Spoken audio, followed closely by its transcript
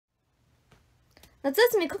夏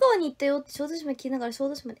休み香川に行ったよって小豆島聞きながら小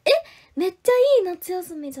豆島で、めっちゃいい夏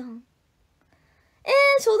休みじゃん。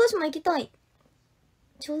小豆島行きたい。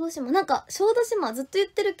小豆島なんか小豆島ずっと言っ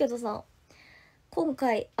てるけどさ、今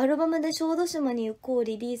回アルバムで小豆島に行こう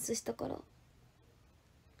リリースしたから、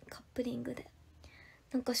カップリングで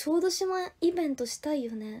なんか小豆島イベントしたい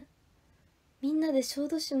よね。みんなで小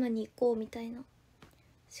豆島に行こうみたいな、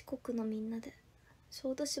四国のみんなで小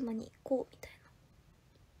豆島に行こうみたいな。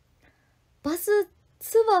バス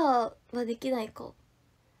ツアーはできないか。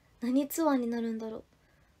何ツアーになるんだろう。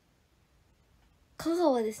香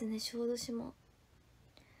川ですね、小豆島。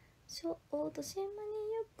小豆島に行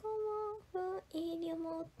こう、不意に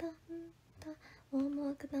思ったんだ、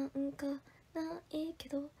重くなんかないけ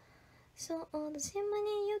ど、小豆島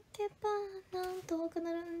に行けばなんとか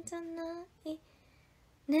なるんじゃない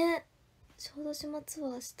ね。小豆島ツア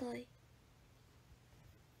ーしたい。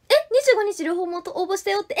25日両方もと応募した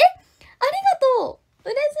よって。ありがとう、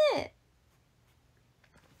嬉し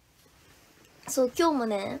い。そう、今日も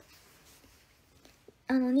ね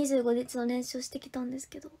25日の練習してきたんです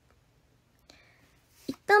けど、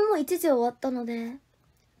一旦もう1時終わったので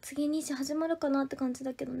次2時始まるかなって感じ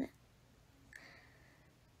だけどね。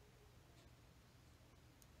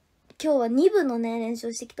今日は2部のね練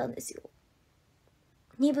習してきたんですよ。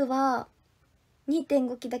2部は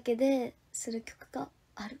 2.5 期だけでする曲が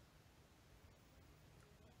ある。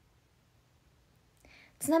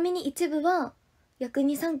ちなみに1部は逆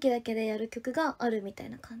に3期だけでやる曲があるみたい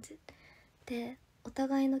な感じで、お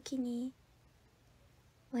互いの期に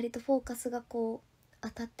割とフォーカスがこう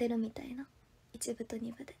当たってるみたいな、1部と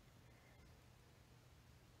2部で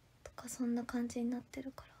とか、そんな感じになって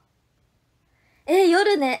るから。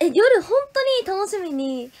夜ね、夜本当に楽しみ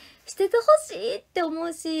にしててほしいって思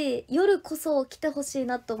うし、夜こそ来てほしい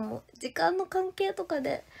なと思う。時間の関係とか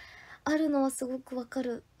であるのはすごくわか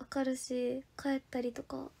るし、帰ったりと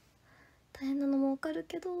か大変なのもわかる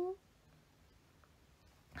けど、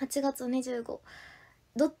8月25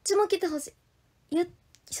どっちも来てほしい。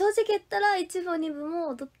正直言ったら1部2部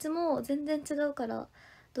もどっちも全然違うから、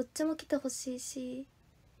どっちも来てほしいし、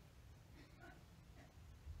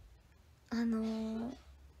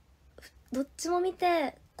どっちも見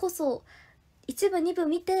てこそ、1部2部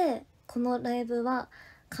見てこのライブは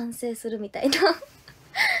完成するみたいな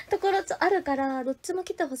ところあるから、どっちも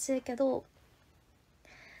来てほしいけど、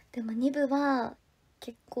でも2部は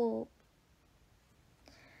結構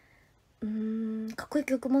かっこいい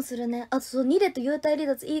曲もするね。あとそう、2レと幽体離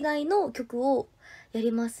脱以外の曲をや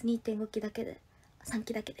ります。 2.5 期だけで3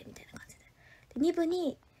期だけでみたいな感じで、2部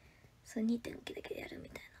にそう 2.5 期だけでやるみ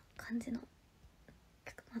たいな感じの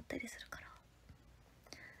曲もあったりするから、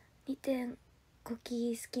 2.5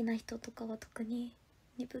 期好きな人とかは特に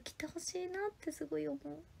2部来てほしいなってすごい思う。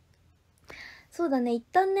そうだね、一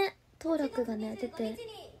旦ね当落がね出て、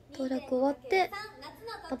当落終わって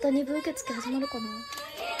また2部受付始まるかなっ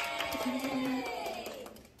て感じだね。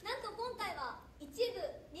なんと今回は1部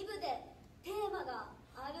2部でテーマが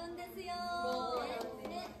あるんですよ。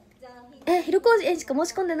昼工事しか申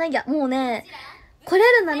し込んでないや。もうね来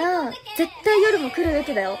れるなら絶対夜も来るべ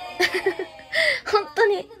きだよ本当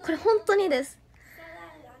にこれ本当にです。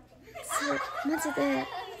そうマジで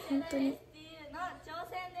本当に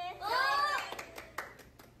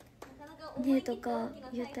ねとか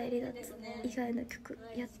幽体離脱以外の曲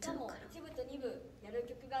やっちゃうから。1部と2部やる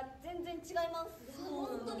曲が全然違います。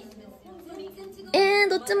本当に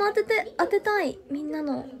どっちも当てたい。みんな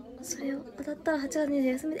のそれを当たったら8月に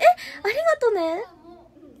休みで。ありがとうね。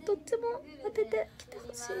どっちも当ててきてほ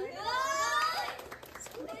しい。そう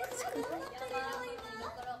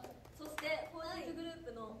そして48グルー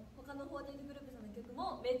プの他の48グループさんの曲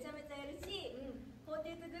もめちゃめちゃやるし、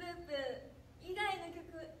48グループ以外の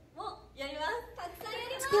曲もやります。たくさんや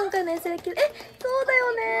ります。今回の S できる。そうだ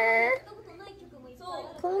よね。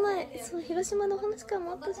この前そう広島の話会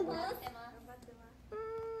もあったじゃない。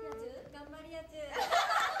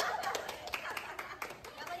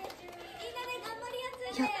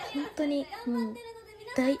いや本当にもう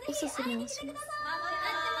大おすすめをします。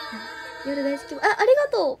夜大好き。ありが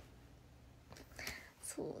とう。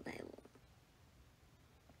そうだよ、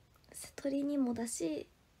瀬戸りにもだし、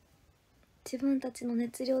自分たちの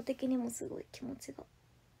熱量的にもすごい気持ちが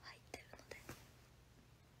入ってるので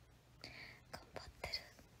頑張ってる。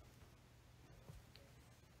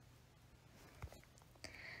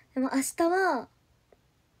でも明日は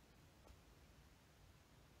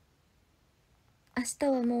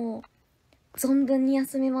もう存分に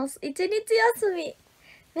休みます。一日休み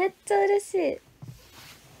めっちゃ嬉しい。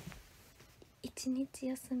一日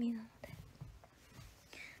休みなので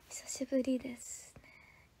久しぶりですね。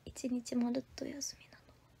一日まるっと休みな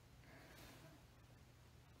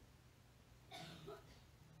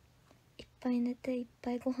ぱい寝て、いっ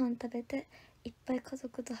ぱいご飯食べて、いっぱい家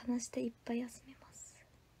族と話して、いっぱい休みます。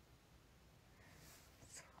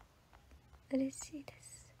そう嬉しいで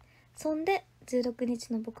す。そんで16日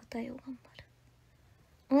の僕対応頑張る。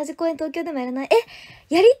同じ公演東京でもやらない？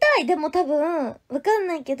やりたい。でも多分わかん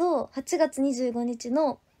ないけど、8月25日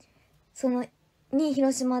のそのに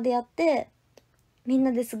広島でやって、みん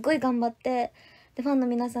なですっごい頑張って、でファンの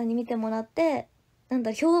皆さんに見てもらって、なん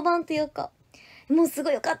だ評判というか、もうす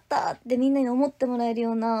ごいよかったってみんなに思ってもらえる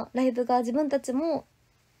ようなライブが自分たちも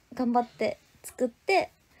頑張って作っ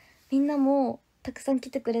て、みんなもたくさん来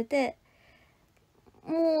てくれて、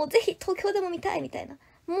もうぜひ東京でも見たいみたいな、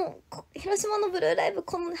もう広島のブルーライブ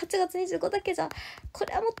この8月25だけじゃこ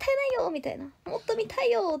れはもったいないよみたいな、もっと見た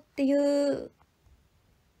いよっていう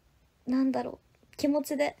なんだろう気持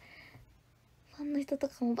ちでファンの人と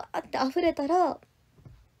かもバーって溢れたら、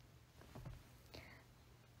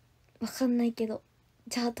わかんないけど、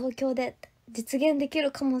じゃあ東京で実現でき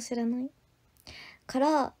るかもしれないか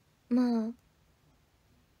ら、まあ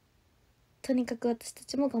とにかく私た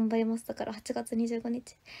ちも頑張ります。だから8月25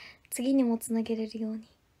日次にもつなげれるように。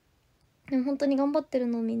でも本当に頑張ってる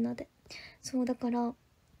のみんなで。そうだから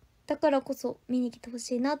こそ見に来てほ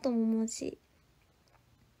しいなとも思うし、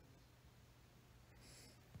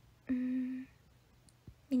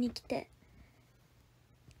見に来て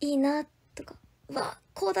いいなとか、うわ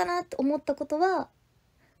こうだなって思ったことは、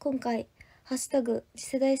今回ハッシュタグ次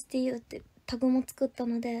世代 STU ってタグも作った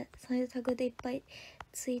ので、そういうタグでいっぱい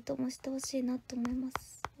ツイートもしてほしいなと思いま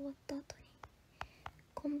す。終わった後に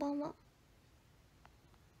こんばんは。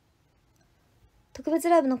特別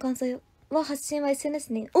ライブの感想は発信は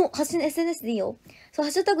SNS でいい？発信 SNS でいいよ。そう、ハ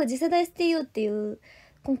ッシュタグ次世代 STU っていう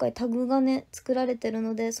今回タグがね作られてる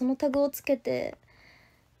ので、そのタグをつけて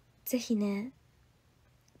ぜひね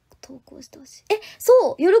投稿してほしい。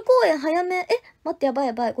そう夜公演早め。待って、やば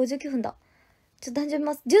い59分だ。ちょっと誕生日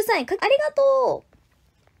ます。13位ありがと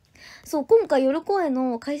う。そう、今回夜公演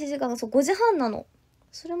の開始時間が5時半なの。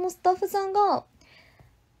それもスタッフさんが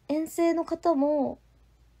遠征の方も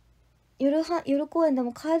夜公演で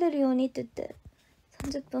も帰れるようにって言って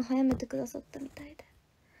30分早めてくださったみたいで、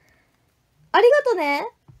ありがとね。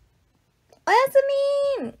おやす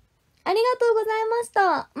みー。ありがとうございまし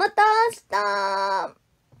た。また明日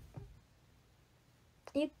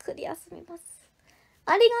ゆっくり休みます。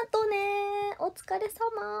ありがとうねー。お疲れ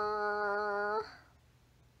様ー。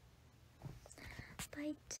バ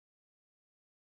イチャー。